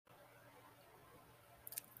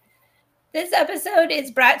This episode is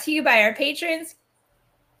brought to you by our patrons.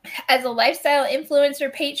 As a lifestyle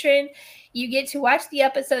influencer patron, you get to watch the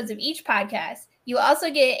episodes of each podcast. You also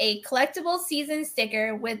get a collectible season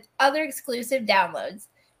sticker with other exclusive downloads.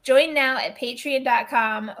 Join now at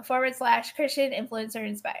patreon.com/Christian Influencer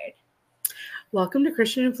Inspired. Welcome to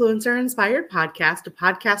Christian Influencer Inspired Podcast, a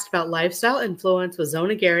podcast about lifestyle influence with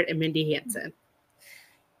Zona Garrett and Mindy Hansen.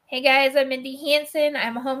 Hey guys, I'm Mindy Hansen.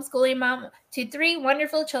 I'm a homeschooling mom to 3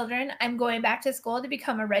 wonderful children. I'm going back to school to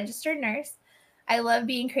become a registered nurse. I love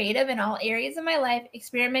being creative in all areas of my life,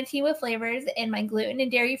 experimenting with flavors in my gluten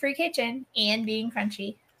and dairy-free kitchen, and being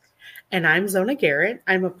crunchy. And I'm Zona Garrett.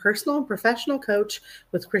 I'm a personal and professional coach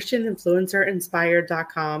with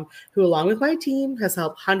ChristianInfluencerInspired.com, who, along with my team, has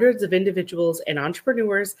helped hundreds of individuals and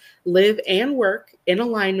entrepreneurs live and work in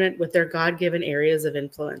alignment with their God-given areas of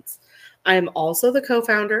influence. I am also the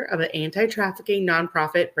co-founder of an anti-trafficking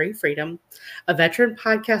nonprofit, Bring Freedom, a veteran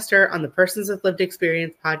podcaster on the Persons with Lived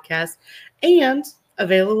Experience podcast, and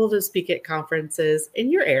available to speak at conferences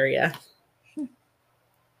in your area.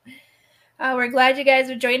 We're glad you guys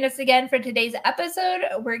would join us again for today's episode.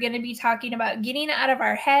 We're going to be talking about getting out of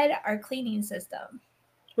our head, our cleaning system.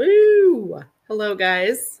 Woo! Hello,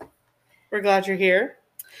 guys. We're glad you're here.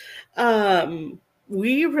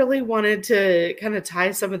 We really wanted to kind of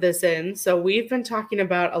tie some of this in. So we've been talking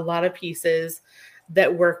about a lot of pieces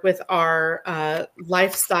that work with our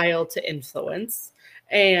lifestyle to influence.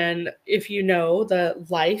 And if you know, the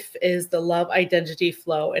life is the love, identity,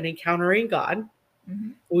 flow, and encountering God.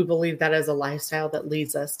 Mm-hmm. We believe that as a lifestyle that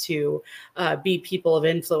leads us to be people of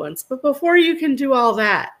influence. But before you can do all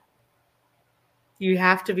that, you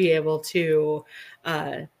have to be able to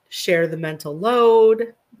share the mental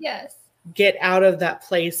load. Yes. Get out of that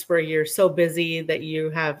place where you're so busy that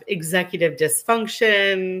you have executive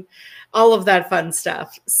dysfunction, all of that fun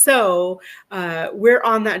stuff. So we're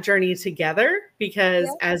on that journey together because,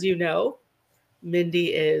 as you know,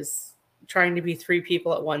 Mindy is trying to be 3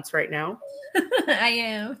 people at once right now. I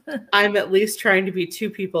am. I'm at least trying to be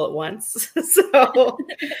 2 people at once. So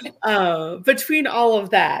between all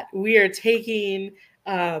of that, we are taking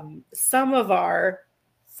some of our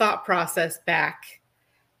thought process back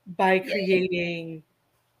by creating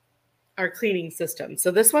our cleaning system. So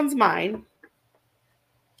this one's mine.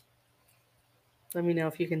 Let me know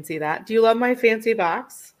if you can see that. Do you love my fancy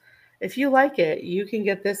box? If you like it, you can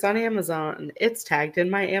get this on Amazon. It's tagged in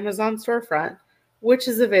my Amazon storefront, which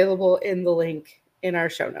is available in the link in our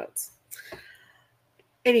show notes.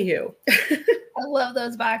 Anywho. I love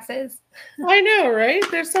those boxes. I know, right?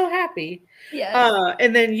 They're so happy. Yeah.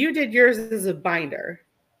 And then you did yours as a binder.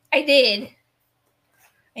 I did.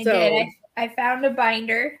 I found a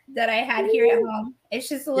binder that I had here at home. It's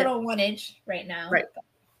just a little 1-inch right now.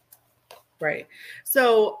 Right.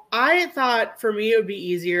 So I thought for me it would be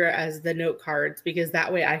easier as the note cards because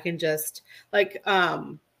that way I can just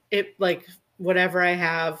whatever I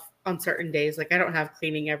have on certain days. Like I don't have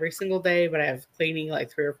cleaning every single day, but I have cleaning like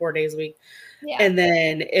 3 or 4 days a week. Yeah. And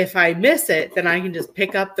then if I miss it, then I can just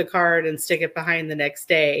pick up the card and stick it behind the next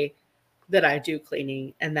day that I do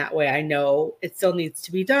cleaning. And that way I know it still needs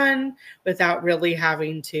to be done without really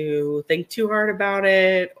having to think too hard about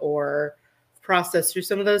it or process through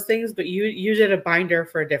some of those things. But you did a binder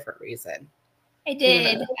for a different reason. I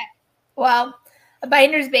did. Well, a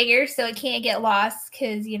binder's bigger, so it can't get lost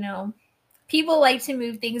because, people like to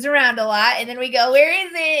move things around a lot. And then we go, where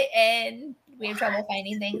is it? And we have trouble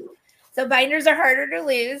finding things. So binders are harder to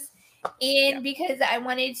lose. And because I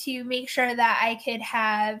wanted to make sure that I could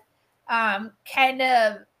have kind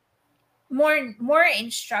of more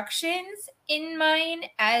instructions in mind,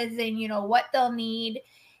 as in, what they'll need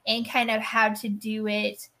and kind of how to do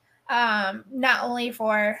it, not only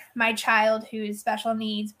for my child who is special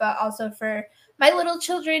needs, but also for my little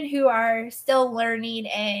children who are still learning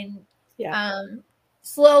and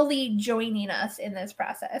slowly joining us in this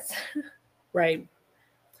process. Right.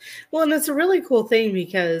 Well, and it's a really cool thing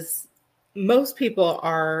because most people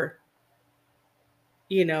are,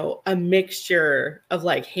 a mixture of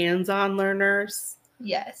like hands-on learners.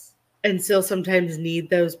 Yes. And still sometimes need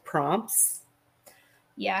those prompts.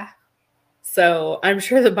 Yeah. So I'm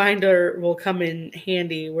sure the binder will come in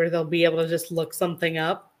handy where they'll be able to just look something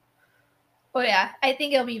up. Oh, yeah. I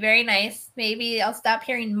think it'll be very nice. Maybe I'll stop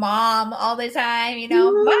hearing mom all the time,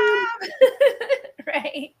 mom.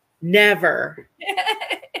 Right. Never.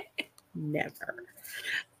 Never.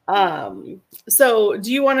 So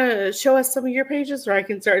do you want to show us some of your pages or I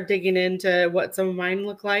can start digging into what some of mine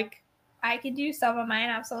look like? I can do some of mine.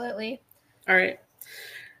 Absolutely. All right.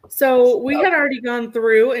 So we had already gone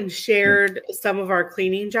through and shared some of our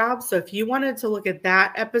cleaning jobs. So if you wanted to look at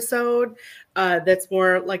that episode, that's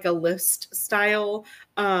more like a list style,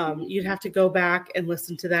 you'd have to go back and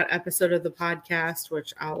listen to that episode of the podcast,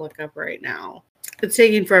 which I'll look up right now. It's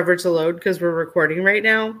taking forever to load because we're recording right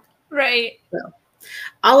now. Right. So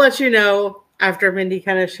I'll let you know after Mindy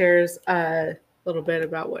kind of shares a little bit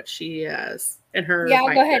about what she has in her. Yeah,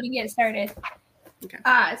 I'll go ahead and get started. Okay.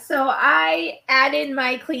 So I added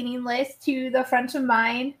my cleaning list to the front of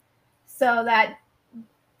mine so that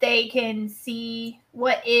they can see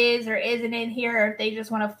what is or isn't in here, or if they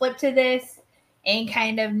just want to flip to this and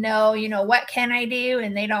kind of know, what can I do,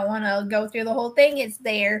 and they don't want to go through the whole thing, it's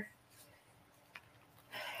there.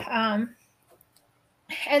 And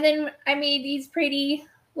then I made these pretty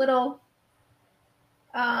little,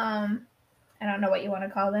 I don't know what you want to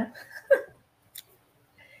call them.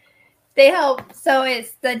 They help. So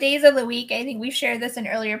it's the days of the week. I think we've shared this in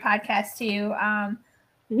earlier podcasts too.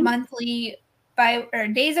 Monthly,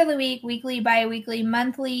 days of the week, weekly, bi-weekly,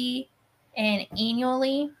 monthly, and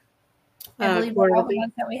annually. I believe are all the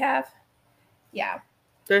ones that we have. Yeah.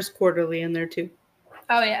 There's quarterly in there too.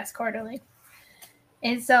 Oh yes, quarterly.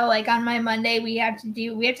 And so like on my Monday we have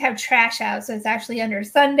to have trash out. So it's actually under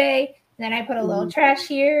Sunday. And then I put a little trash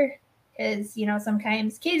here because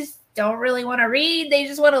sometimes kids don't really want to read. They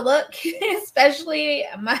just want to look, especially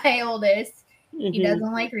my oldest. He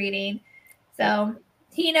doesn't like reading. So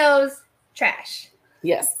he knows trash.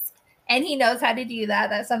 Yes. And he knows how to do that.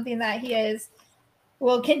 That's something that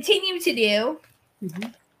will continue to do.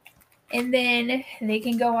 And then they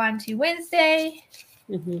can go on to Wednesday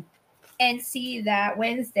and see that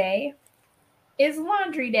Wednesday is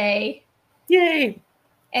laundry day. Yay.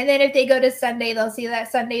 And then if they go to Sunday, they'll see that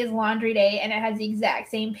Sunday is laundry day, and it has the exact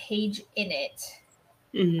same page in it.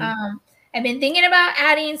 I've been thinking about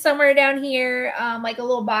adding somewhere down here, like a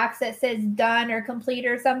little box that says done or complete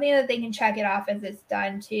or something that they can check it off as it's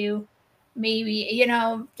done too. Maybe,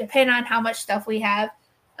 depending on how much stuff we have.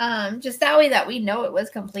 Just that way that we know it was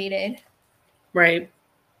completed. Right.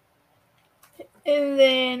 And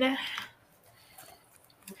then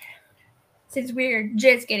since we're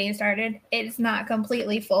just getting started, it's not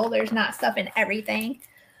completely full. There's not stuff in everything.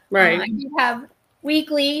 Right. I do have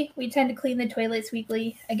weekly. We tend to clean the toilets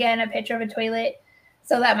weekly. Again, a picture of a toilet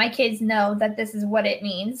so that my kids know that this is what it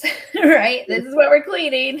means, right? This is what we're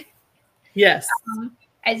cleaning. Yes.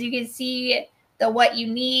 As you can see, the what you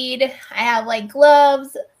need. I have like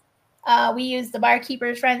gloves. We use the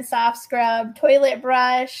Barkeeper's Friend soft scrub, toilet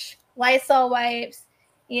brush, Lysol wipes.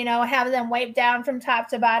 Have them wipe down from top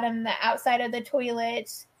to bottom the outside of the toilet.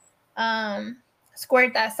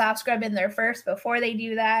 Squirt that soft scrub in there first before they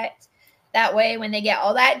do that. That way, when they get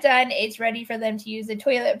all that done, it's ready for them to use the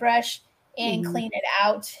toilet brush and clean it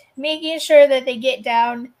out. Making sure that they get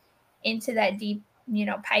down into that deep,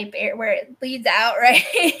 pipe air where it leads out, right?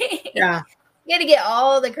 Yeah. You got to get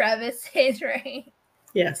all the crevices, right?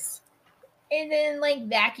 Yes. And then, like,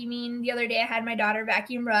 vacuuming. The other day, I had my daughter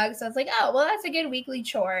vacuum rugs. So I was like, oh, well, that's a good weekly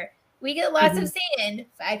chore. We get lots of sand.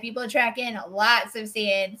 5 people track in lots of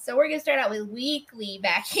sand. So we're going to start out with weekly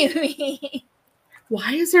vacuuming.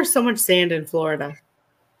 Why is there so much sand in Florida?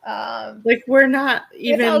 Like, we're not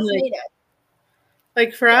even,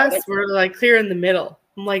 like for us, we're, like, clear in the middle.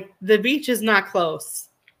 I'm like, the beach is not close.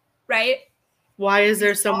 Right? Why is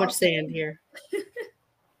there so much sand here?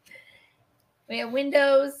 We have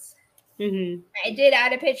windows. I did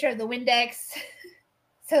add a picture of the Windex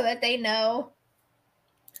so that they know.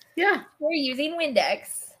 Yeah. We're using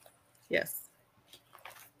Windex. Yes.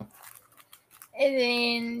 And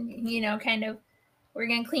then, kind of, we're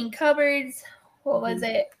going to clean cupboards. What was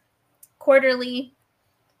it? Quarterly.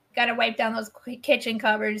 Got to wipe down those kitchen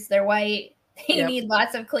cupboards. They're white. They need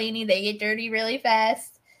lots of cleaning. They get dirty really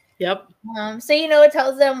fast. Yep. So, it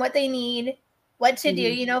tells them what they need, what to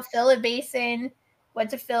do, fill a basin, what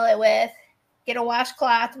to fill it with, get a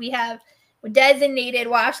washcloth. We have designated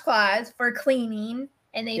washcloths for cleaning,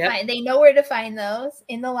 and they know where to find those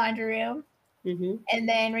in the laundry room. And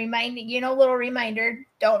then little reminder,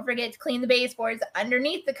 don't forget to clean the baseboards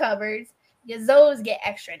underneath the cupboards because those get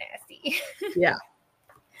extra nasty. Yeah.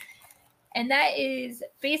 And that is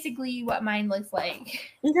basically what mine looks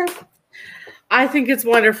like. Okay. I think it's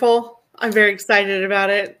wonderful. I'm very excited about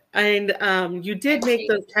it. And you did make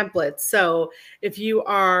those templates. So if you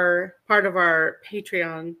are part of our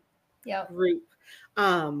Patreon group,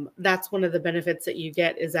 that's one of the benefits that you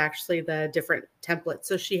get is actually the different templates.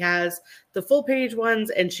 So she has the full page ones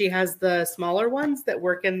and she has the smaller ones that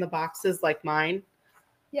work in the boxes like mine.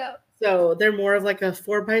 Yeah. So they're more of like a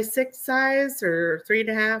 4x6 size or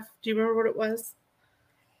 3.5. Do you remember what it was?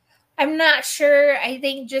 I'm not sure. I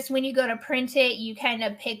think just when you go to print it, you kind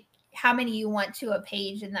of pick how many you want to a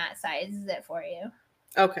page, and that sizes it for you.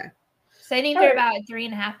 Okay. So I think they're about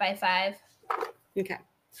 3.5 by 5. Okay.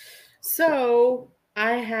 So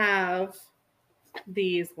I have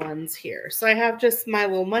these ones here. So I have just my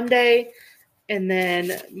little Monday, and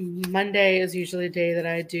then Monday is usually a day that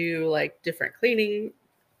I do like different cleaning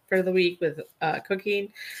for the week with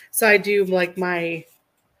cooking. So I do like my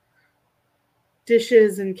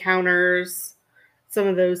dishes and counters, some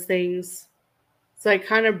of those things. So I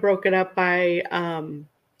kind of broke it up by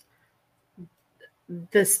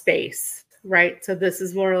the space, right? So this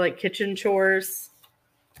is more like kitchen chores.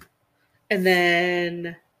 And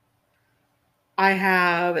then I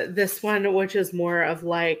have this one, which is more of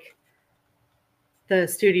like the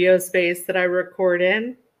studio space that I record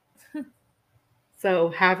in. So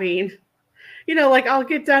having, like I'll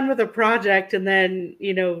get done with a project and then,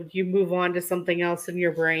 you move on to something else in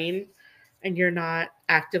your brain and you're not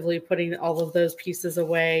actively putting all of those pieces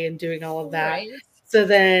away and doing all of that. Right. So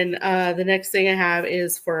then the next thing I have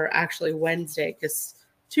is for actually Wednesday, because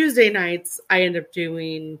Tuesday nights I end up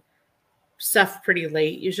doing stuff pretty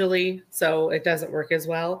late usually, so it doesn't work as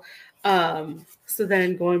well. So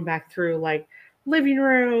then going back through like living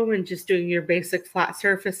room and just doing your basic flat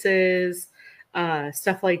surfaces,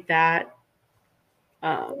 stuff like that.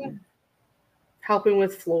 Helping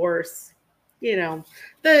with floors,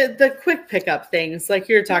 the quick pickup things like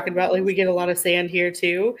you're talking about. Like we get a lot of sand here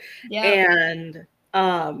too, and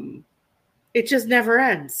it just never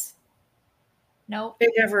ends. Nope.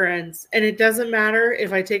 It never ends. And it doesn't matter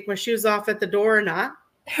if I take my shoes off at the door or not.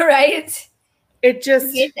 Right. It's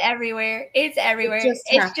everywhere. It's everywhere.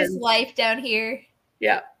 It's just life down here.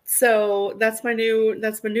 Yeah. So that's my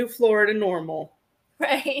new Florida normal.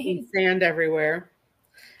 Right. And sand everywhere.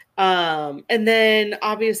 And then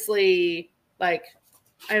obviously like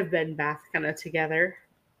I have bed and bath kind of together.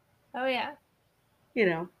 Oh yeah.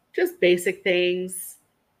 Just basic things.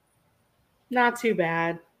 Not too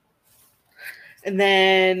bad. And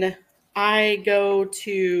then I go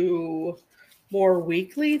to more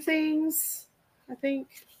weekly things, I think.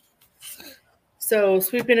 So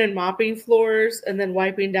sweeping and mopping floors and then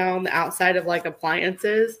wiping down the outside of like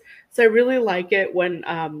appliances. So I really like it when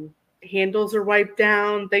handles are wiped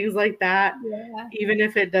down, things like that. Yeah. Even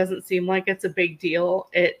if it doesn't seem like it's a big deal,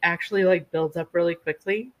 it actually like builds up really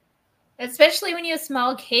quickly. Especially when you have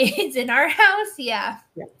small kids in our house. Yeah.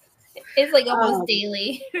 It's like almost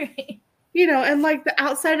daily. Right. And like the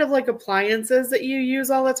outside of like appliances that you use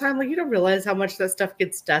all the time, like you don't realize how much that stuff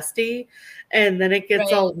gets dusty and then it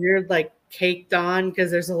gets all weird, like caked on because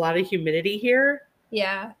there's a lot of humidity here.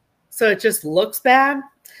 Yeah. So it just looks bad.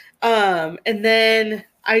 And then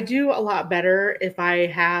I do a lot better if I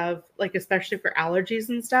have like, especially for allergies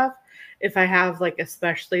and stuff, if I have like,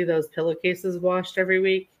 especially those pillowcases washed every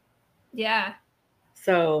week. Yeah.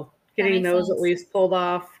 So getting those at least pulled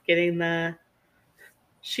off, getting the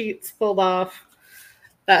sheets pulled off,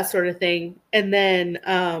 that sort of thing. And then,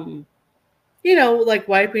 like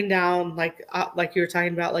wiping down, like you were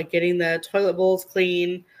talking about, like getting the toilet bowls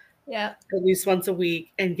clean, at least once a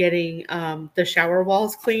week, and getting the shower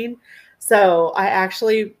walls clean. So I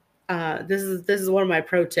actually, this is one of my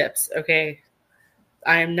pro tips. Okay,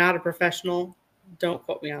 I am not a professional. Don't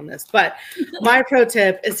quote me on this, but my pro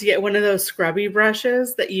tip is to get one of those scrubby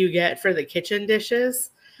brushes that you get for the kitchen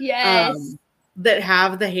dishes. Yes. That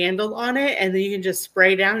have the handle on it, and then you can just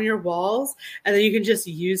spray down your walls, and then you can just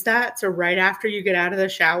use that. So right after you get out of the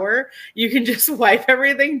shower, you can just wipe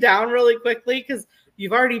everything down really quickly because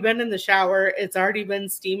you've already been in the shower. It's already been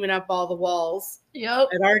steaming up all the walls. Yep.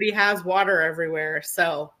 It already has water everywhere.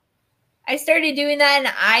 So I started doing that in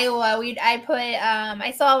Iowa.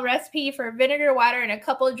 I saw a recipe for vinegar, water, and a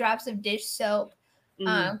couple of drops of dish soap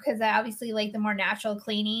because I obviously like the more natural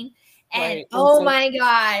cleaning. And oh my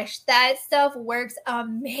gosh, that stuff works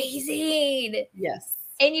amazing. Yes.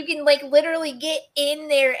 And you can like literally get in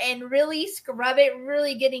there and really scrub it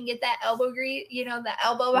really good and get that elbow grease, the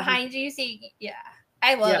elbow behind you. So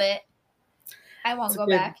I love it. I won't go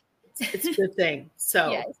back. It's a good thing.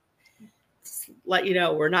 So let you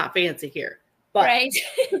know, we're not fancy here, but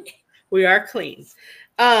we are clean.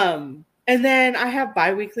 And then I have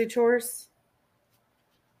bi-weekly chores,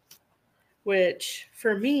 which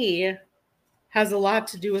for me has a lot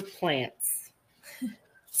to do with plants.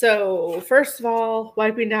 So first of all,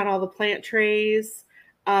 wiping down all the plant trays,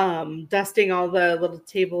 dusting all the little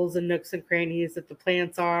tables and nooks and crannies that the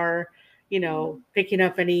plants are, picking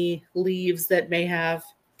up any leaves that may have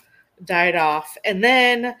died off. And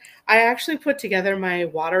then I actually put together my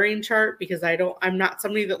watering chart because I'm not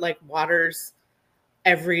somebody that like waters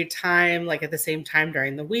every time, like at the same time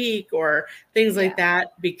during the week or things like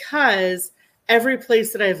that, because every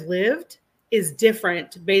place that I've lived is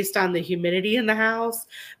different based on the humidity in the house,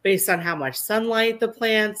 based on how much sunlight the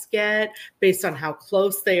plants get, based on how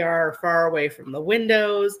close they are far away from the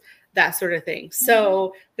windows, that sort of thing.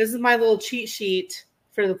 So this is my little cheat sheet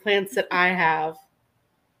for the plants that I have.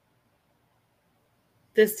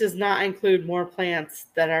 This does not include more plants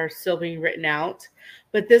that are still being written out,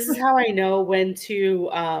 but this is how I know when to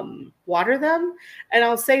water them. And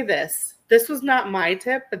I'll say this was not my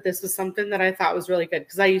tip, but this was something that I thought was really good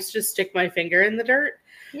because I used to just stick my finger in the dirt.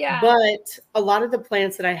 Yeah. But a lot of the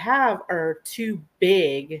plants that I have are too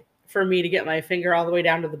big for me to get my finger all the way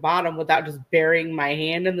down to the bottom without just burying my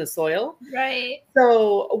hand in the soil. Right.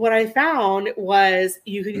 So what I found was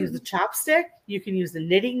you can use the chopstick, you can use the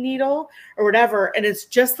knitting needle or whatever, and it's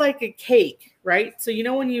just like a cake, right? So you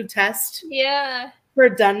know when you test for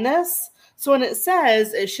doneness, so when it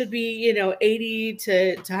says it should be, 80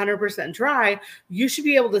 to 100% dry, you should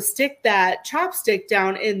be able to stick that chopstick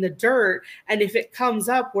down in the dirt, and if it comes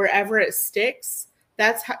up wherever it sticks,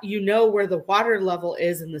 that's how you know where the water level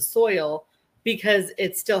is in the soil because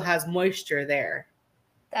it still has moisture there.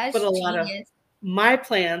 That's but a lot of my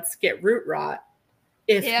plants get root rot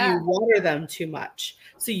if you water them too much.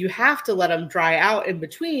 So you have to let them dry out in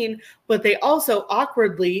between, but they also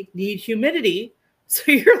awkwardly need humidity.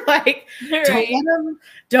 So you're like,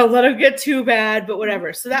 don't let them get too bad, but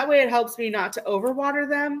whatever. So that way it helps me not to overwater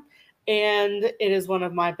them. And it is one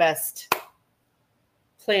of my best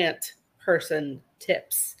plant person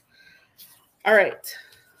tips. All right.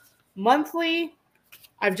 Monthly,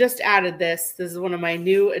 I've just added this. This is one of my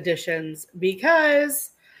new additions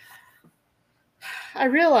because I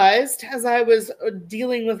realized as I was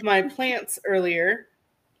dealing with my plants earlier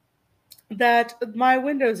that my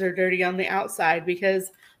windows are dirty on the outside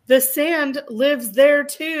because the sand lives there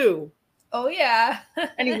too. Oh, yeah.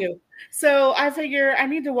 Anywho, so I figure I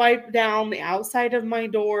need to wipe down the outside of my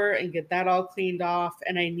door and get that all cleaned off.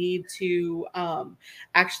 And I need to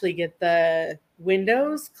actually get the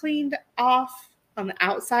windows cleaned off on the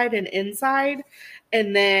outside and inside.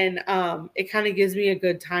 And then it kind of gives me a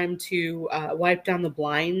good time to wipe down the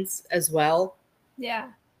blinds as well.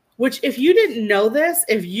 Yeah. Which, if you didn't know this,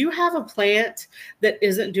 if you have a plant that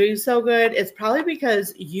isn't doing so good, it's probably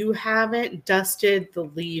because you haven't dusted the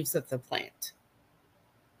leaves of the plant.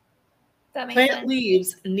 That makes Plant sense.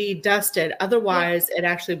 leaves need dusted. Otherwise, it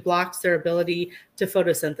actually blocks their ability to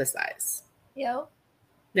photosynthesize. Yep.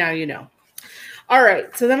 Now you know. All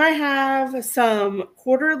right. So then I have some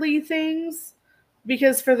quarterly things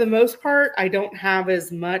because for the most part, I don't have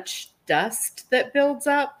as much dust that builds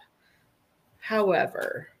up.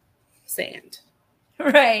 However, sand.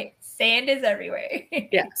 Right. Sand is everywhere.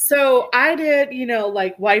 Yeah. So I did,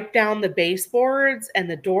 like wipe down the baseboards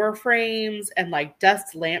and the door frames and like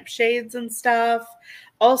dust lampshades and stuff.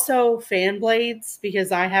 Also fan blades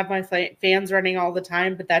because I have my fans running all the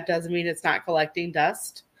time, but that doesn't mean it's not collecting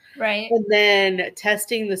dust. Right. And then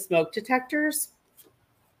testing the smoke detectors.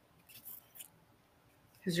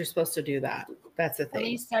 Because you're supposed to do that. That's a thing. At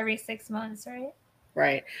least every 6 months, right?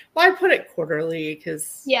 Right. Well, I put it quarterly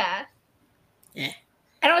because... Yeah.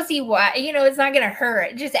 I don't see why. It's not going to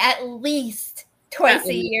hurt. Just at least twice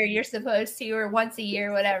a year you're supposed to, or once a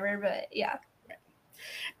year, whatever. But yeah.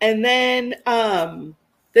 And then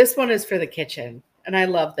this one is for the kitchen. And I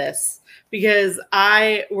love this because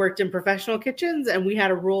I worked in professional kitchens and we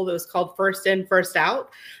had a rule that was called first in, first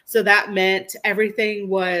out. So that meant everything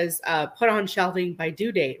was put on shelving by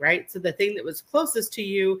due date, right? So the thing that was closest to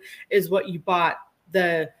you is what you bought.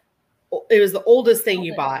 It was the oldest thing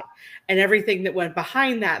you bought. And everything that went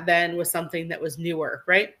behind that then was something that was newer,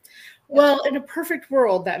 right? Yeah. Well, in a perfect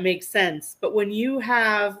world, that makes sense. But when you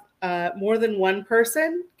have more than one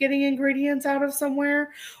person getting ingredients out of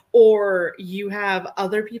somewhere, or you have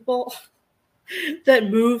other people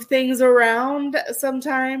that move things around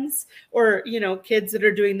sometimes, or, kids that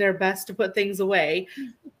are doing their best to put things away,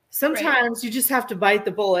 sometimes you just have to bite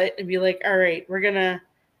the bullet and be like, all right, we're going to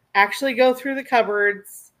actually go through the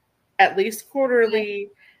cupboards at least quarterly,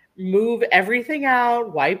 move everything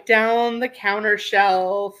out, wipe down the counter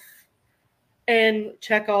shelf, and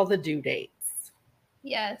check all the due dates.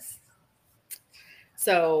 Yes.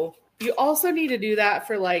 So you also need to do that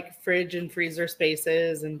for like fridge and freezer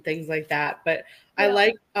spaces and things like that. But I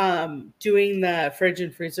like doing the fridge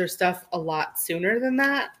and freezer stuff a lot sooner than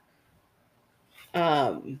that.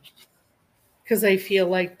 Because I feel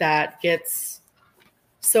like that gets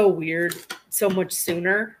so weird so much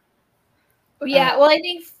sooner. Yeah, well, I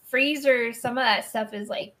think freezer, some of that stuff is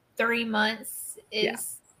like 3 months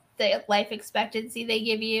is the life expectancy they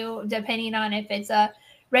give you, depending on if it's a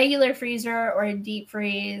regular freezer or a deep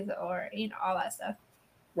freeze or, you know, all that stuff.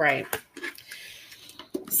 Right.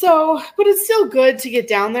 So, but it's still good to get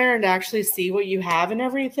down there and actually see what you have and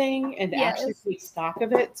everything and actually take stock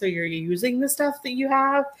of it. So you're using the stuff that you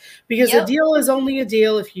have, because a deal is only a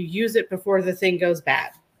deal if you use it before the thing goes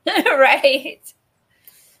bad. Right.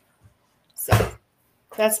 So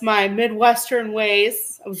that's my Midwestern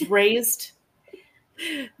ways. I was raised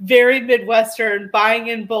very Midwestern, buying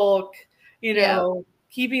in bulk, you know,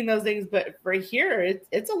 keeping those things. But right here,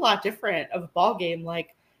 it's a lot different of a ball game.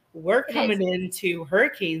 Like, we're coming into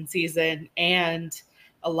hurricane season, and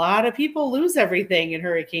a lot of people lose everything in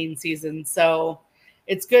hurricane season. So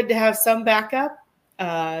it's good to have some backup.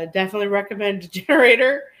 Definitely recommend a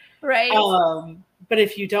generator. Right. But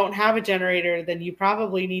if you don't have a generator, then you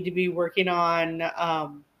probably need to be working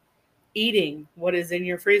on eating what is in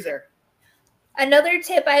your freezer. Another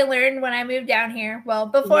tip I learned when I moved down here, well,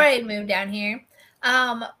 before I moved down here,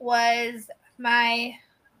 was my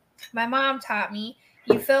mom taught me,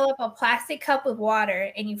 you fill up a plastic cup with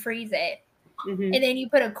water and you freeze it. And then you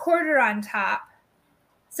put a quarter on top.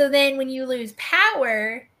 So then when you lose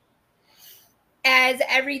power, as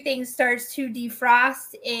everything starts to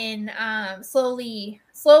defrost and slowly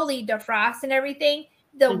defrost and everything,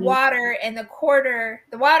 the water and the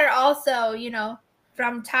water also, you know,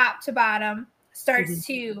 from top to bottom starts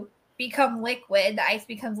to become liquid. The ice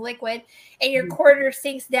becomes liquid, and your quarter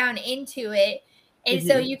sinks down into it. And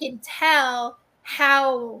so you can tell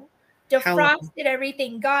how defrosted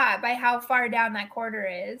everything got by how far down that quarter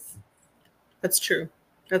is. That's true.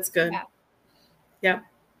 That's good. Yeah.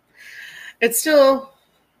 It's still,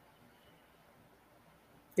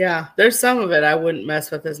 there's some of it I wouldn't mess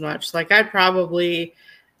with as much. Like, I'd probably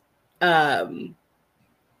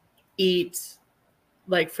eat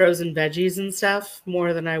like frozen veggies and stuff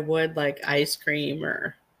more than I would like ice cream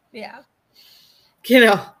or, you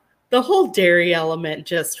know, the whole dairy element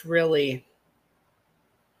just really,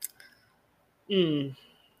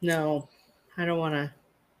 no, I don't want to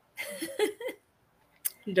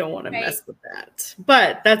mess with that.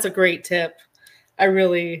 But that's a great tip. I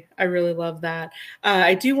really love that.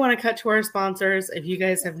 I do want to cut to our sponsors. If you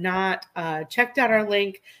guys have not checked out our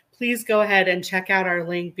link, please go ahead and check out our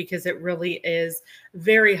link, because it really is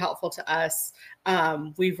very helpful to us.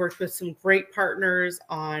 We've worked with some great partners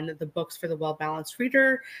on the books for the Well-Balanced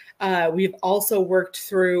Reader. We've also worked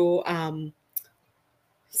through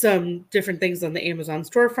some different things on the Amazon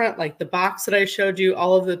storefront, like the box that I showed you.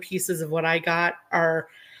 All of the pieces of what I got are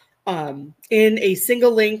in a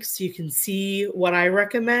single link, so you can see what I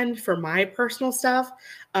recommend for my personal stuff.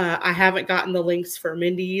 I haven't gotten the links for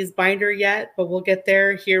Mindy's binder yet, but we'll get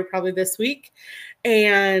there here probably this week.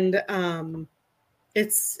 And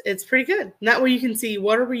it's pretty good. And that way you can see,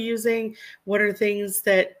 what are we using, what are things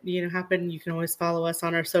that, you know, happen. You can always follow us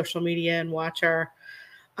on our social media and watch our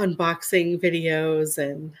unboxing videos.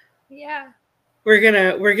 And we're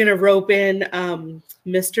gonna rope in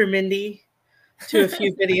Mr. Mindy to a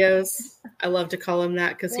few videos. I love to call him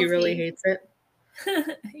that because he really hates it.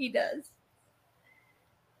 He does.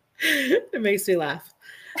 It makes me laugh.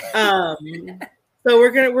 So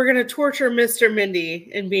we're gonna torture Mr. Mindy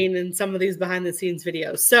and being in some of these behind the scenes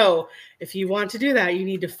videos. So if you want to do that, you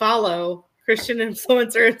need to follow Christian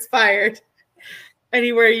Influencer Inspired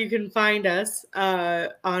anywhere you can find us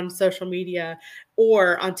on social media,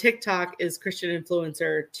 or on TikTok is Christian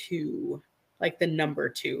Influencer 2. Like the number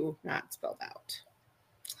 2, not spelled out.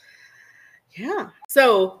 Yeah.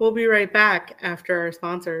 So we'll be right back after our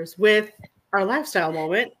sponsors with our lifestyle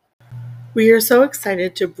moment. We are so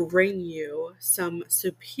excited to bring you some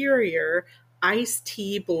superior iced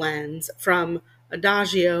tea blends from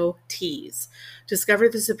Adagio Teas. Discover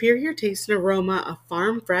the superior taste and aroma of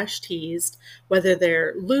farm fresh teas. Whether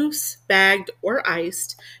they're loose, bagged, or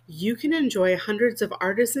iced, you can enjoy hundreds of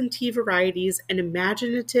artisan tea varieties and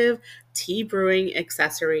imaginative tea brewing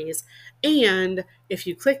accessories. And if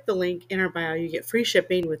you click the link in our bio, you get free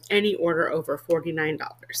shipping with any order over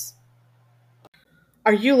 $49.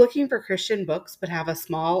 Are you looking for Christian books but have a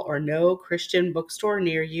small or no Christian bookstore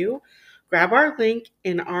near you? Grab our link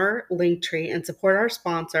in our link tree and support our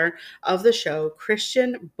sponsor of the show,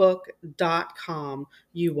 christianbook.com.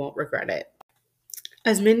 You won't regret it.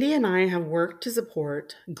 As Mindy and I have worked to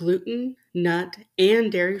support gluten, nut, and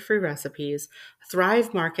dairy-free recipes,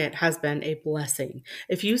 Thrive Market has been a blessing.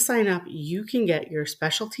 If you sign up, you can get your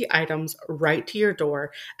specialty items right to your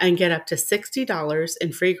door and get up to $60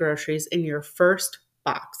 in free groceries in your first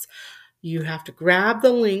box. You have to grab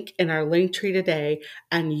the link in our link tree today,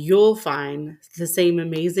 and you'll find the same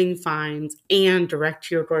amazing finds and direct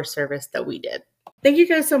to your door service that we did. Thank you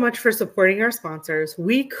guys so much for supporting our sponsors.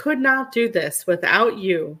 We could not do this without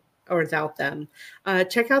you or without them.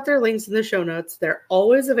 Check out their links in the show notes. They're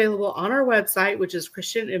always available on our website, which is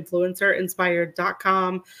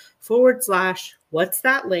christianinfluencerinspired.com/what's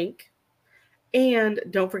that link. And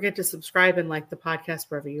don't forget to subscribe and like the podcast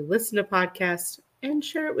wherever you listen to podcasts, and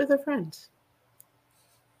share it with a friend.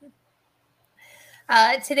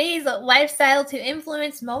 Today's lifestyle to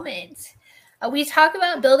influence moment. We talk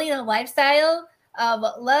about building a lifestyle of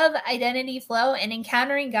love, identity, flow, and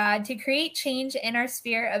encountering God to create change in our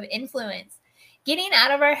sphere of influence. Getting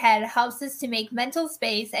out of our head helps us to make mental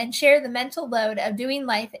space and share the mental load of doing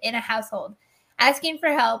life in a household, asking for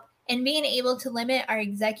help, and being able to limit our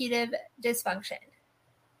executive dysfunction.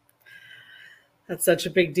 That's such a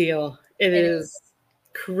big deal. It is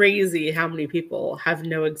crazy how many people have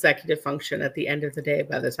no executive function at the end of the day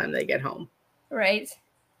by the time they get home. Right.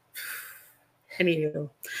 Anywho,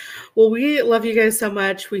 well, we love you guys so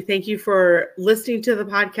much. We thank you for listening to the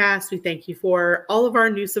podcast. We thank you for all of our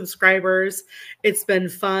new subscribers. It's been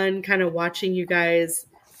fun kind of watching you guys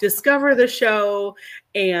discover the show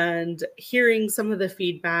and hearing some of the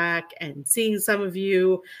feedback and seeing some of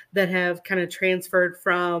you that have kind of transferred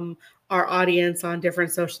from our audience on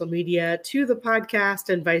different social media to the podcast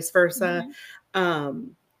and vice versa.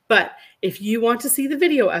 But if you want to see the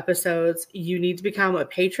video episodes, you need to become a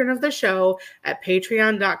patron of the show at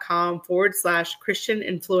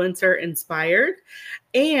patreon.com/ChristianinfluencerInspired.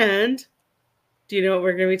 And do you know what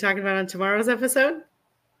we're going to be talking about on tomorrow's episode?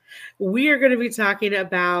 We are going to be talking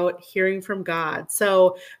about hearing from God.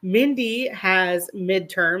 So Mindy has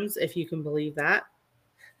midterms, if you can believe that.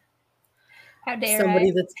 How dare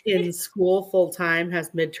somebody that's in school full time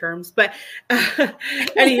has midterms. But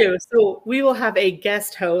anywho, so we will have a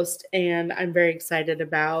guest host, and I'm very excited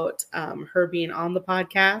about her being on the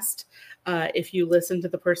podcast. If you listen to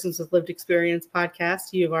the Persons with Lived Experience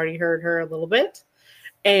podcast, you've already heard her a little bit.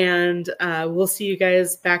 And we'll see you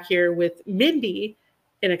guys back here with Mindy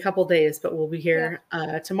in a couple days, but we'll be here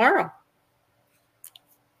tomorrow.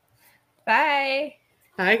 Bye.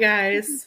 Bye, guys.